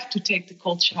you have to take the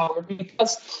cold shower,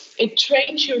 because it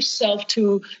trains yourself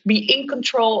to be in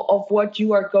control of what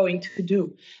you are going to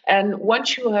do. And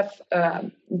once you have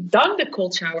done the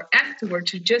cold shower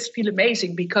afterwards, you just feel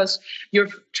amazing, because you're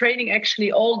training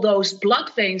actually all those blood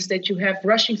veins that you have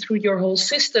rushing through your whole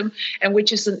system, and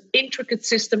which is an intricate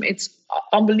system. It's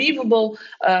unbelievably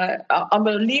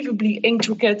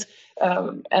intricate.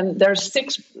 And there's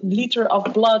 6 liters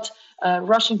of blood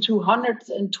rushing to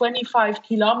 125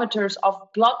 kilometers of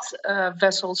blood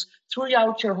vessels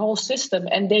throughout your whole system.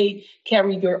 And they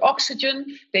carry your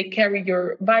oxygen, they carry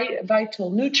your vital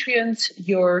nutrients,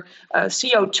 your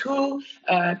CO2,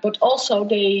 but also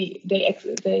they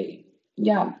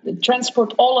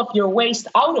transport all of your waste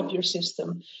out of your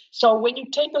system. So when you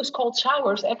take those cold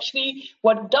showers, actually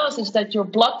what it does is that your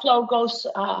blood flow goes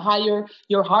higher,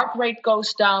 your heart rate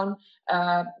goes down,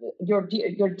 you're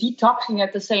detoxing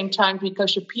at the same time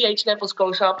because your pH levels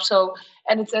goes up. So,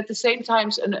 and it's at the same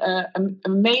time an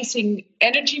amazing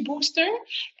energy booster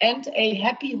and a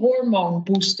happy hormone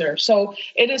booster. So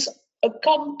it is a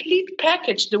complete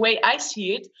package, the way I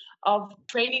see it, of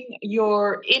training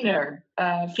your inner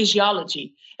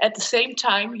physiology. At the same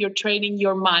time, you're training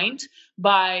your mind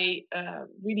by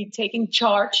really taking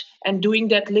charge and doing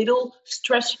that little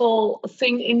stressful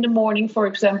thing in the morning, for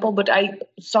example. But I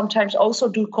sometimes also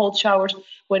do cold showers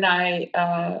when I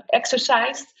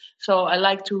exercise. So I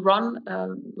like to run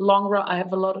long run. I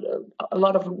have a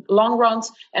lot of long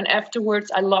runs, and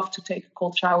afterwards I love to take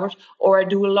cold showers. Or I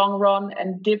do a long run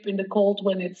and dip in the cold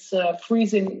when it's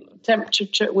freezing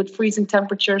temperature, with freezing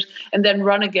temperatures, and then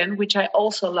run again, which I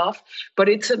also love. But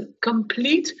it's a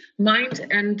complete mind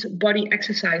and body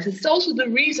exercise. It's also the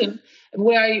reason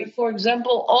why, for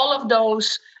example, all of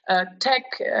those tech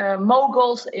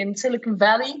moguls in Silicon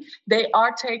Valley, they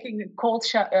are taking cold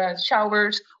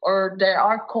showers, or they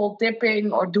are cold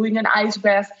dipping or doing an ice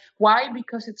bath. Why?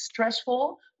 Because it's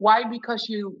stressful. Why? Because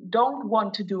you don't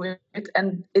want to do it.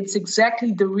 And it's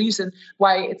exactly the reason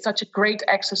why it's such a great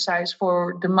exercise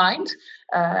for the mind.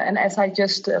 And as I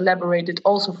just elaborated,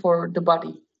 also for the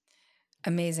body.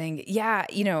 Amazing. Yeah.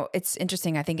 It's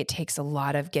interesting. I think it takes a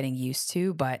lot of getting used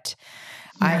to, but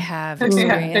I have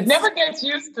experienced. It never gets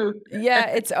used to. Yeah.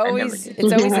 It's always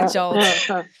a jolt.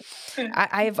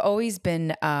 I've always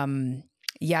been,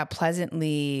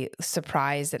 pleasantly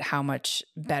surprised at how much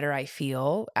better I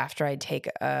feel after I take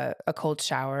a cold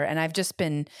shower. And I've just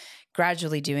been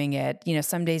gradually doing it.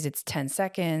 Some days it's 10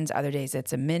 seconds, other days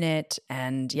it's a minute.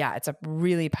 And yeah, it's a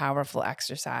really powerful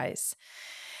exercise.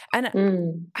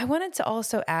 And I wanted to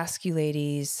also ask you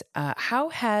ladies, how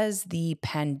has the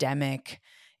pandemic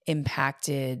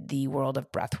impacted the world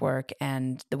of breathwork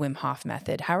and the Wim Hof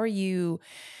method? Are you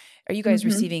guys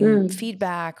receiving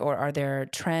feedback, or are there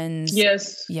trends?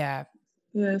 Yes. Yeah.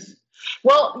 Yes.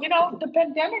 Well, the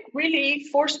pandemic really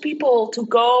forced people to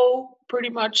go pretty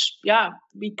much,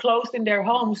 be closed in their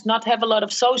homes, not have a lot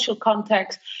of social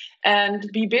contact,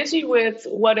 and be busy with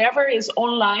whatever is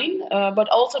online, but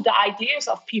also the ideas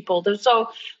of people.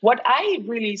 So what I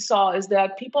really saw is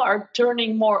that people are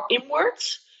turning more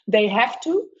inwards. They have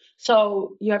to.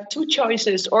 So you have two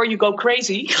choices: or you go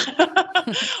crazy,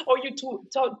 or you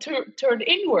turn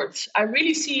inwards. I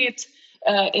really see it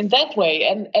in that way.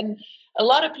 And a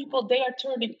lot of people, they are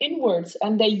turning inwards,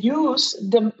 and they use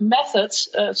the methods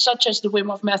such as the Wim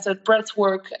Hof method, breath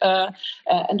work,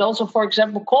 and also, for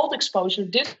example, cold exposure.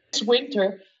 This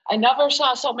winter, I never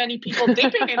saw so many people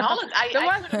dipping in Holland. There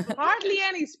was hardly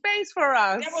any space for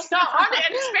us. There was not hardly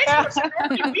any space for us.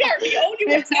 Normally, we are the only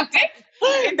ones that dip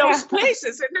in those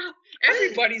places, and now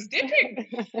everybody's dipping.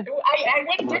 I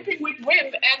went dipping with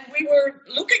Wim, and we were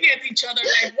looking at each other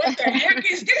like, what the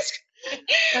heck is this?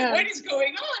 What is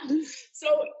going on? So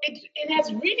it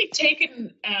has really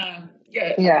taken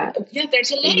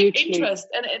there's a lot of interest,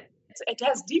 and it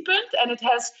has deepened, and it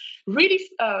has really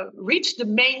reached the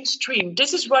mainstream.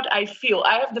 This is what I feel.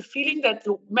 I have the feeling that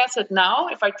the method now,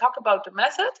 if I talk about the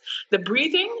method, the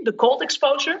breathing, the cold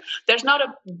exposure, there's not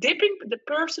a dipping, the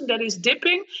person that is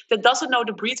dipping that doesn't know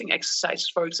the breathing exercises,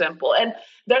 for example. And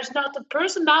there's not a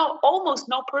person now, almost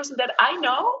no person that I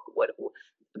know,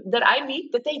 that I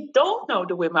meet, that they don't know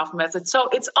the Wim Hof method. So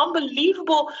it's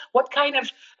unbelievable what kind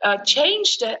of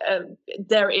change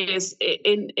there is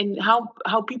in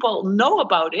how people know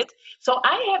about it. So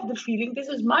I have the feeling, this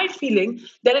is my feeling,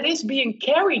 that it is being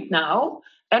carried now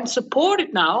and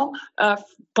supported now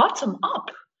bottom up.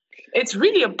 It's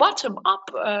really a bottom up.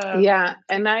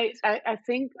 And I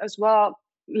think as well,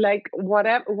 like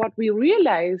what we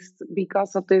realized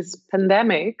because of this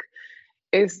pandemic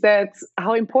is that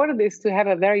how important it is to have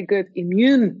a very good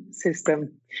immune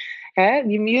system. The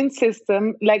immune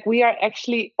system, like we are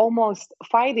actually almost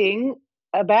fighting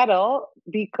a battle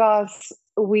because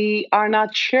we are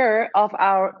not sure of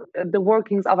the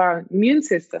workings of our immune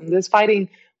system. There's fighting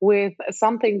with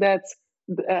something that's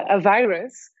a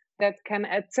virus that can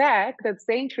attack, that's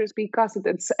dangerous because it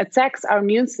attacks our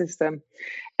immune system.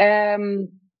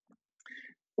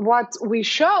 What we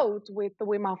showed with the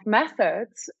Wim Hof method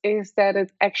is that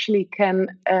it actually can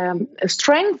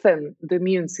strengthen the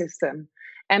immune system.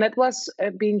 And it was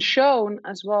being shown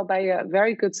as well by a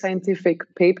very good scientific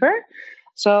paper.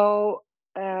 So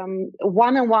 1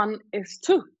 and 1 is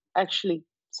 2, actually.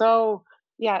 So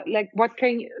like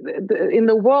in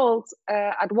the world,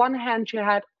 at one hand, you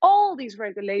had all these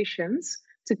regulations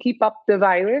to keep up the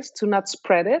virus, to not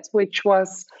spread it, which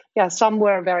was,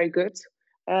 somewhere very good.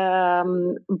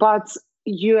 But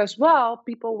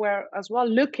people were as well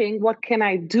looking, what can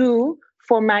I do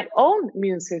for my own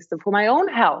immune system, for my own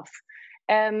health?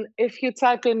 And if you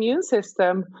type immune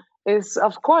system, is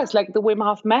of course like the Wim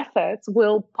Hof method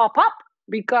will pop up,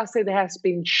 because it has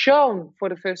been shown for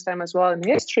the first time as well in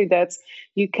history that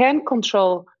you can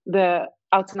control the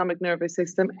autonomic nervous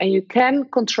system and you can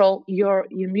control your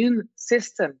immune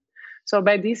system. So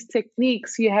by these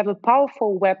techniques, you have a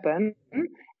powerful weapon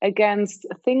against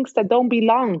things that don't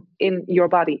belong in your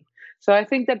body. So I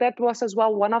think that was as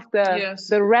well one of the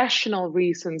rational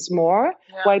reasons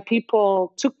why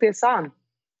people took this on.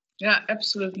 Yeah,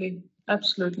 absolutely.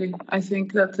 Absolutely. I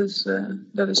think that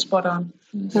is spot on.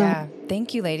 Yeah.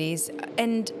 Thank you, ladies.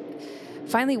 And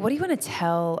finally, what do you want to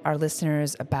tell our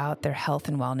listeners about their health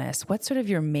and wellness? What's sort of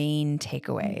your main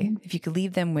takeaway? Mm-hmm. If you could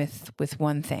leave them with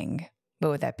one thing, what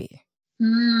would that be?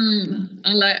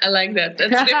 I like that. That's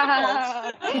difficult.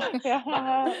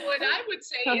 What I would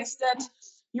say is that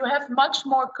you have much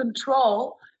more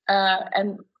control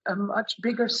and a much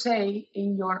bigger say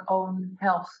in your own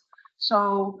health.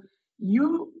 So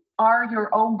you are your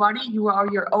own body, you are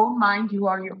your own mind, you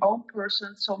are your own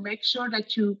person. So make sure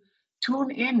that you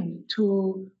tune in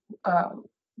to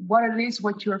what it is,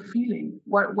 what you're feeling,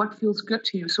 what feels good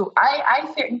to you. So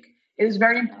I think it is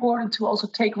very important to also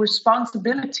take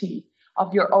responsibility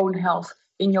of your own health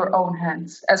in your own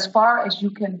hands, as far as you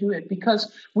can do it.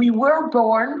 Because we were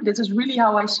born, this is really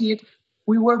how I see it,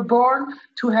 we were born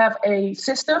to have a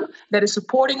system that is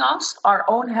supporting us, our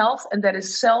own health, and that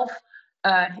is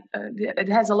it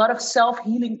has a lot of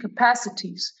self-healing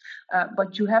capacities,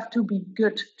 but you have to be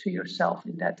good to yourself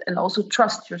in that, and also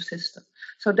trust your system.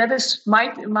 So that is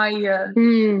my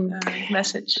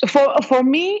message. For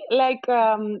me, like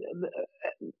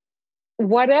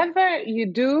whatever you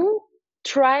do,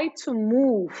 try to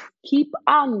move. Keep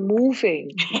on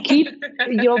moving.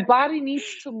 Your body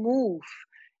needs to move.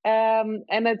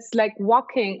 And it's like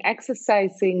walking,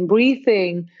 exercising,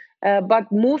 breathing,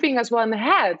 but moving as well in the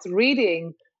head,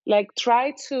 reading. Like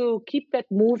try to keep that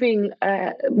moving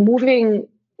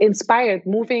inspired,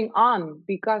 moving on,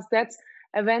 because that's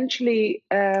eventually,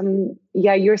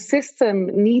 your system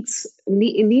needs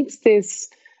this,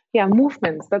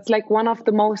 movements. That's like one of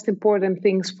the most important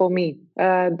things for me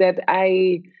that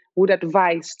I would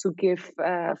advise to give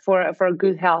for a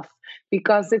good health,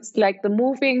 because it's like the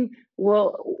moving.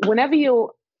 Well, whenever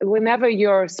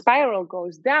your spiral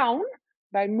goes down,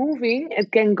 by moving,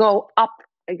 it can go up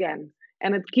again,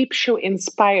 and it keeps you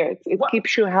inspired. It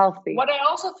keeps you healthy. What I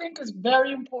also think is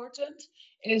very important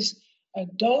is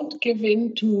don't give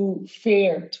in to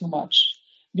fear too much,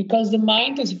 because the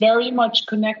mind is very much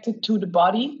connected to the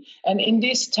body. And in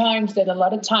these times that a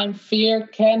lot of time fear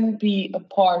can be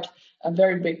a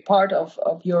very big part of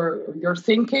your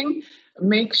thinking,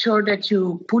 make sure that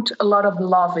you put a lot of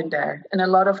love in there and a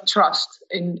lot of trust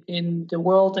in the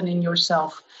world and in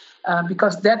yourself,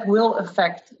 because that will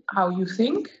affect how you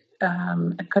think,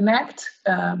 connect,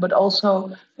 but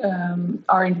also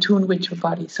are in tune with your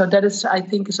body. So that is, I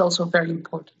think, is also very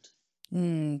important.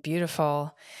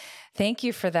 Beautiful. Thank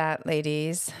you for that,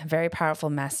 ladies. Very powerful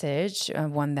message,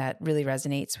 one that really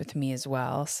resonates with me as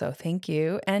well. So thank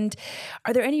you. And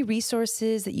are there any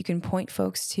resources that you can point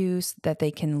folks to so that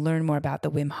they can learn more about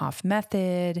the Wim Hof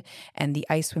method and the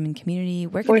Ice Women community?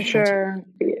 Where can For sure.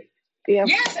 Yeah.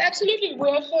 Yes, absolutely. We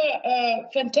have a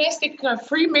fantastic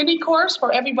free mini course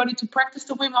for everybody to practice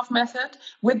the Wim Hof method.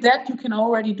 With that, you can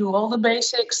already do all the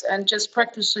basics and just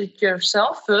practice it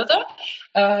yourself further.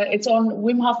 It's on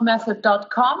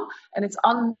wimhofmethod.com,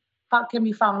 and can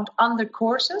be found under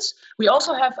courses. We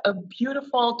also have a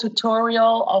beautiful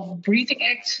tutorial of breathing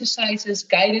exercises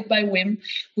guided by Wim,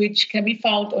 which can be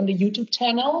found on the YouTube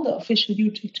channel, the official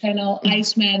YouTube channel,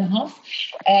 Iceman Hof.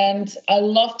 And I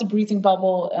love the breathing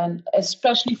bubble, and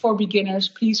especially for beginners,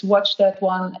 please watch that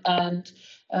one and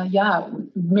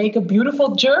make a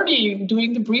beautiful journey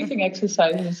doing the breathing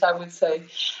exercises, I would say.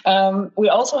 We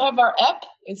also have our app.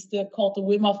 It's called the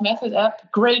Wim Hof Method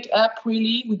app. Great app,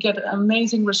 really. We get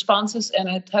amazing responses, and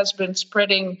it has been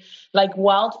spreading like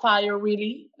wildfire,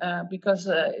 really, because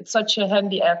it's such a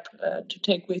handy app to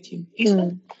take with you.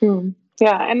 Isa?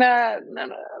 Yeah, and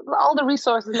all the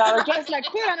resources, Laura, just like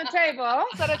put on the table,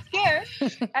 so that's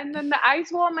good. And then the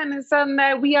Ice Woman is on,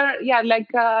 we are,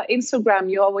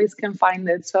 Instagram, you always can find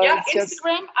it. So it's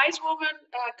Instagram, Ice Woman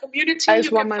community.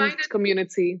 Ice Woman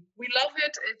community. We love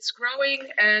it. It's growing.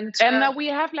 And we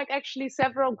have like actually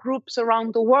several groups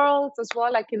around the world as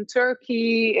well, like in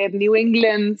Turkey, in New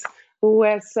England, who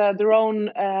has their own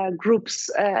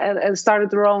groups and started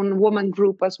their own woman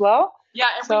group as well. Yeah,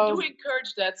 and we do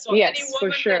encourage that. So yes, any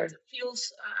woman that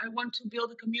feels, I want to build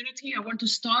a community, I want to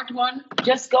start one,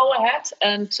 just go ahead.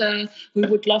 And we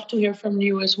would love to hear from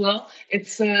you as well.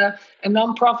 It's a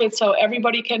nonprofit, so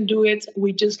everybody can do it.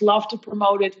 We just love to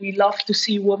promote it. We love to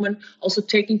see women also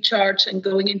taking charge and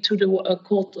going into the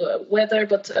cold weather,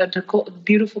 but the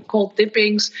beautiful cold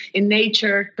dippings in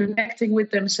nature, connecting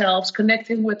with themselves,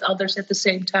 connecting with others at the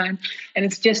same time. And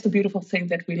it's just a beautiful thing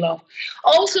that we love.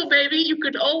 Also, baby, you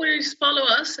could always follow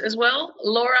us as well.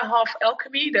 Laura Hof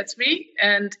Alchemy, that's me,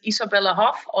 and Isabella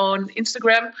Hof on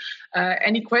Instagram.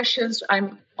 Any questions,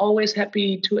 I'm always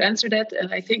happy to answer that,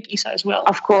 and I think Isa as well.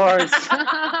 Of course.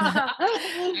 I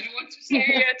don't want to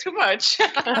say too much.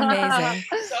 Amazing.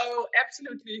 So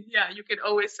absolutely, you can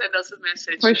always send us a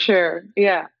message. For sure,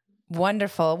 yeah.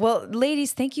 Wonderful. Well,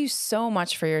 ladies, thank you so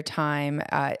much for your time.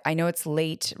 I know it's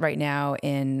late right now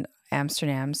in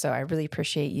Amsterdam, so I really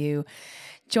appreciate you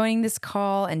joining this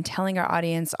call and telling our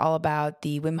audience all about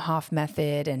the Wim Hof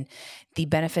method and the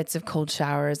benefits of cold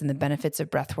showers and the benefits of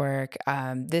breath work.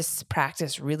 This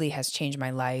practice really has changed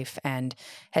my life and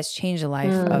has changed the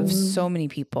life of so many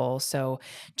people. So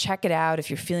check it out if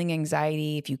you're feeling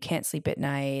anxiety, if you can't sleep at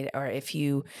night, or if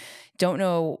you don't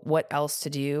know what else to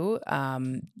do,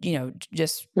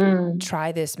 just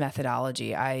try this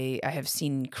methodology. I have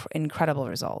seen incredible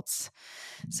results.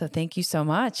 So thank you so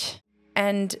much.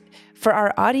 And for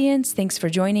our audience, thanks for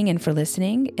joining and for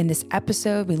listening. In this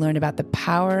episode, we learned about the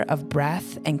power of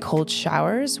breath and cold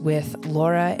showers with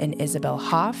Laura and Isabel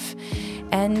Hoff.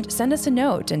 And send us a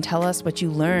note and tell us what you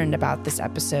learned about this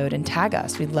episode and tag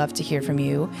us. We'd love to hear from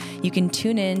you. You can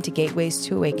tune in to Gateways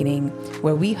to Awakening,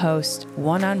 where we host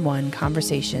one-on-one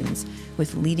conversations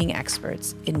with leading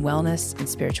experts in wellness and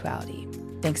spirituality.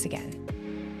 Thanks again.